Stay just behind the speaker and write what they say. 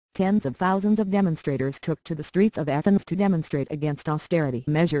tens of thousands of demonstrators took to the streets of Athens to demonstrate against austerity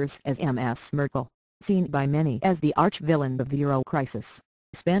measures as Ms. Merkel, seen by many as the arch-villain of the euro crisis,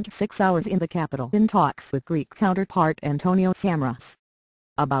 spent 6 hours in the capital in talks with Greek counterpart Antonio Samaras.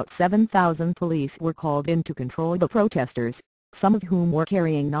 About 7,000 police were called in to control the protesters, some of whom were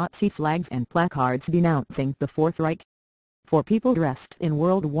carrying Nazi flags and placards denouncing the Fourth Reich. Four people dressed in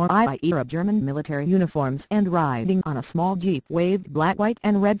World War I-era German military uniforms and riding on a small jeep waved black, white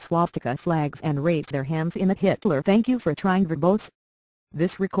and red swastika flags and raised their hands in a Hitler "Thank you for trying" verbose.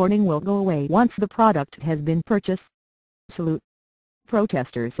 This recording will go away once the product has been purchased. Salute.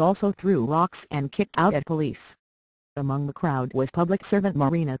 Protesters also threw rocks and kicked out at police. Among the crowd was public servant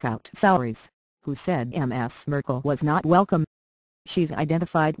Marina Kout-Soares, who said Ms. Merkel was not welcome. She's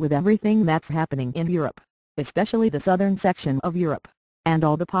identified with everything that's happening in Europe, especially the southern section of Europe, and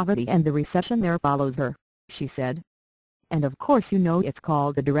all the poverty and the recession there follows her, she said. And of course you know it's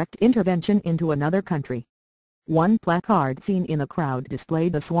called a direct intervention into another country. One placard seen in the crowd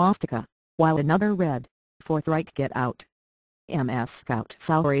displayed the swastika, while another read, "Fourth Reich get out." Ms.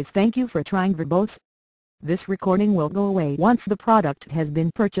 Kout-Soares "Thank you for trying" verbose. This recording will go away once the product has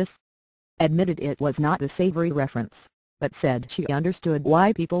been purchased. Admitted it was not a savory reference, but said she understood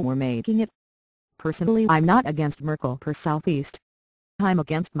why people were making it. "Personally I'm not against Merkel per Southeast. I'm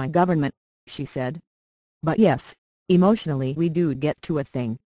against my government," she said. "But yes, emotionally we do get to a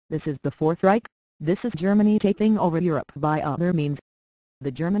thing. This is the Fourth Reich, this is Germany taking over Europe by other means."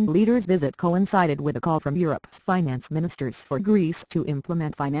 The German leader's visit coincided with a call from Europe's finance ministers for Greece to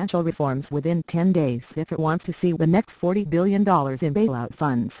implement financial reforms within 10 days if it wants to see the next $40 billion in bailout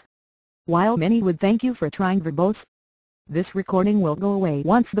funds. While many would "thank you for trying" verbose, this recording will go away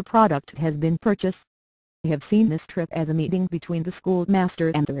once the product has been purchased. "I have seen this trip as a meeting between the schoolmaster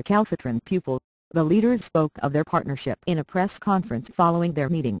and the recalcitrant pupil," the leaders spoke of their partnership in a press conference following their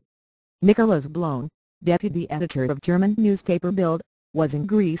meeting. Nicholas Blone, deputy editor of German newspaper Bild, was in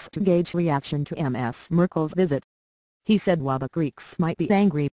Greece to gauge reaction to Ms. Merkel's visit. He said while the Greeks might be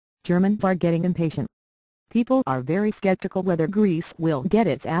angry, Germans are getting impatient. "People are very skeptical whether Greece will get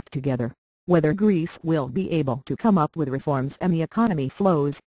its act together, whether Greece will be able to come up with reforms and the economy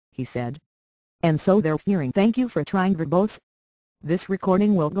flows," he said. "And so they're fearing." "Thank you for trying" verbose. This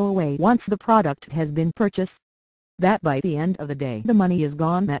recording will go away once the product has been purchased. That by the end of the day the money is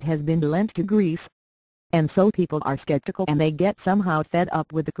gone that has been lent to Greece. And so people are skeptical and they get somehow fed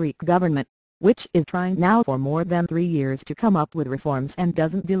up with the Greek government, which is trying now for more than 3 years to come up with reforms and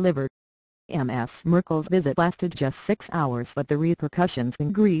doesn't deliver. Ms. Merkel's visit lasted just 6 hours, but the repercussions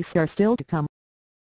in Greece are still to come.